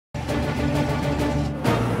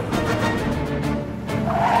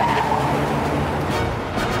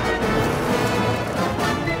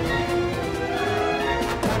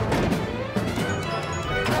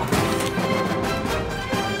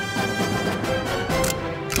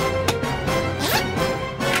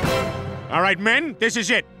right, men, this is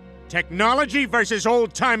it. Technology versus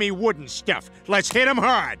old-timey wooden stuff. Let's hit 'em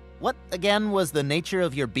hard. What, again, was the nature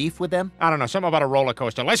of your beef with them? I don't know, something about a roller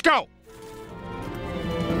coaster. Let's go!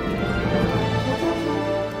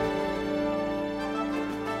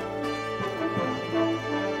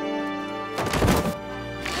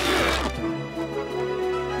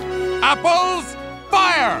 Apples,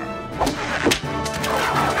 fire!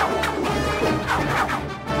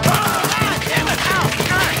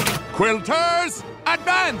 Quilters,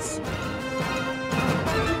 advance!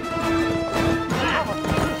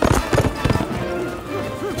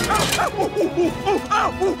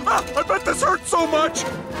 I bet this hurts so much!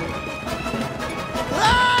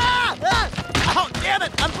 Oh, damn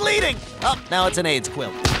it! I'm bleeding! Oh, now it's an AIDS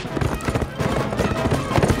quilt.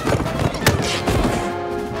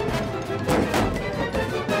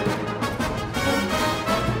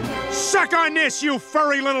 Suck on this, you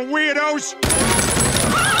furry little weirdos!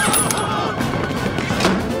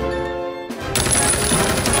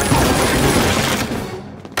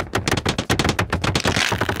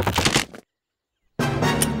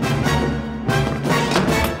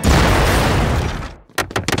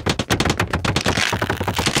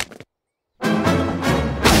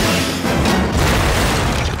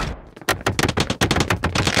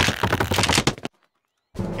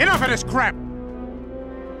 Enough of this crap!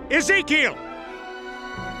 Ezekiel!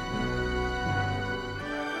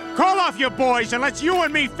 Call off your boys and let's you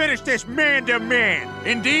and me finish this man-to-man.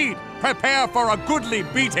 Indeed, prepare for a goodly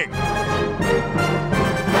beating.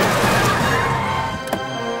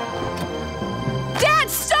 Dad,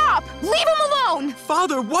 stop! Leave him alone!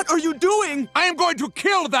 Father, what are you doing? I am going to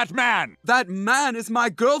kill that man! That man is my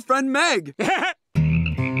girlfriend, Meg.